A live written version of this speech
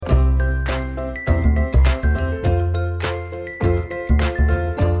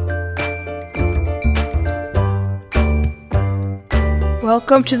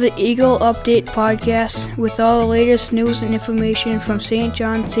Welcome to the Eagle Update podcast with all the latest news and information from St.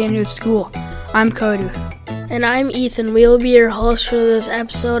 John Sanders School. I'm Carter. And I'm Ethan. We will be your hosts for this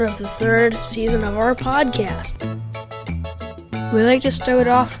episode of the third season of our podcast. We'd like to start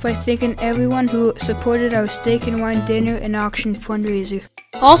off by thanking everyone who supported our steak and wine dinner and auction fundraiser.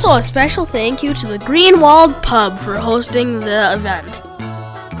 Also, a special thank you to the Greenwald Pub for hosting the event.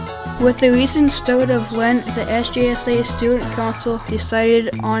 With the recent start of Lent, the SJSA Student Council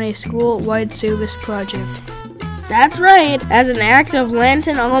decided on a school-wide service project. That's right. As an act of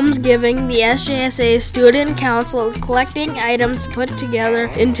Lenten almsgiving, the SJSA Student Council is collecting items put together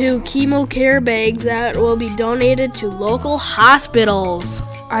into chemo care bags that will be donated to local hospitals.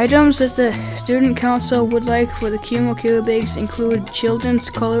 Items that the Student Council would like for the chemo care bags include children's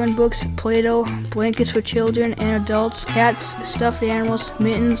coloring books, Play-Doh, blankets for children and adults, hats, stuffed animals,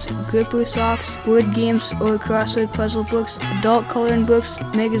 mittens, gripper socks, board games or crossword puzzle books, adult coloring books,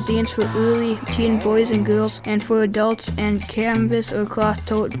 magazines for early teen boys and girls, and for adults, and canvas or cloth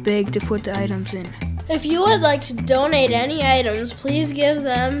tote bag to put the items in. If you would like to donate any items, please give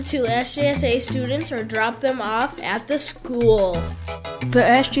them to SJSA students or drop them off at the school. The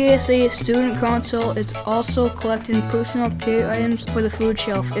SJSA Student Council is also collecting personal care items for the food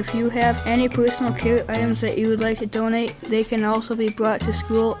shelf. If you have any personal care items that you would like to donate, they can also be brought to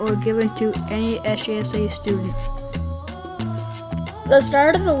school or given to any SJSA student. The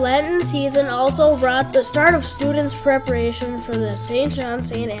start of the Lenten season also brought the start of students' preparation for the St. John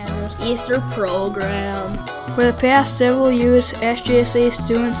St. Andrews Easter program. For the past several years, SJSA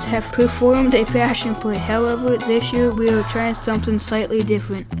students have performed a passion play. However, this year we are trying something slightly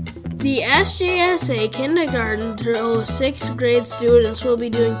different. The SJSA kindergarten through 6th grade students will be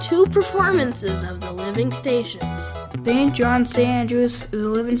doing 2 performances of the Living Stations. St. John St. Andrews, the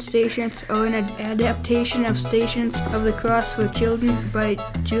Living Stations are an adaptation of Stations of the Cross for Children by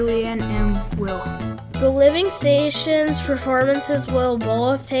Julianne and Will. The Living Stations performances will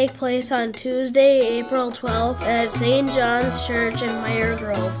both take place on Tuesday, April 12th at St. John's Church in Meyer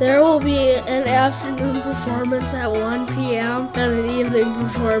Grove. There will be an afternoon performance at 1 p.m. and an evening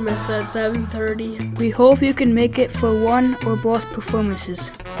performance at 7:30. We hope you can make it for one or both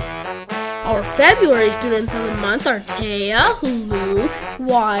performances. Our February students of the month are Taya, Luke,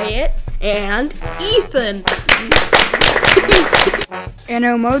 Wyatt, and Ethan. And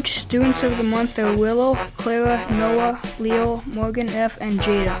our March students of the month are Willow, Clara, Noah, Leo, Morgan F., and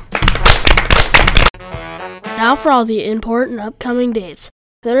Jada. Now for all the important upcoming dates.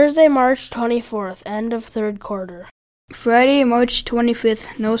 Thursday, March 24th, end of third quarter. Friday, March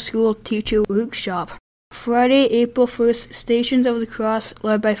 25th, no school teacher workshop. Friday, April 1st, Stations of the Cross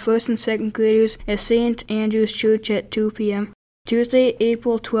led by 1st and 2nd graders at St. Andrew's Church at 2 p.m. Tuesday,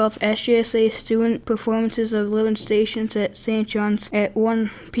 April 12th, SJSA student performances of Living Stations at St. John's at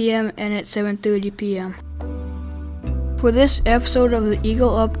 1 p.m. and at 7:30 p.m. For this episode of the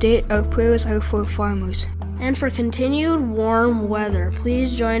Eagle Update, our prayers are for farmers. And for continued warm weather,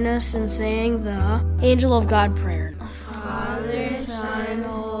 please join us in saying the Angel of God prayer. Father, Son,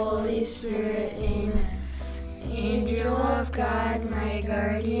 Holy Spirit, amen. Angel of God, my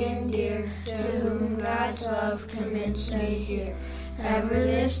guardian dear, to whom God's love commits me here. Ever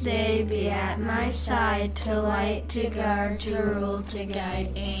this day be at my side, to light, to guard, to rule, to guide.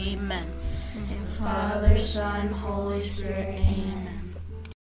 Amen. And Father, Son, Holy Spirit, amen.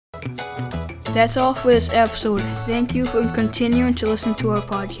 That's all for this episode. Thank you for continuing to listen to our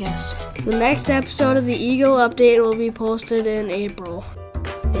podcast. The next episode of the Eagle Update will be posted in April.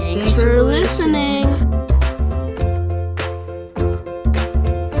 Thanks for listening.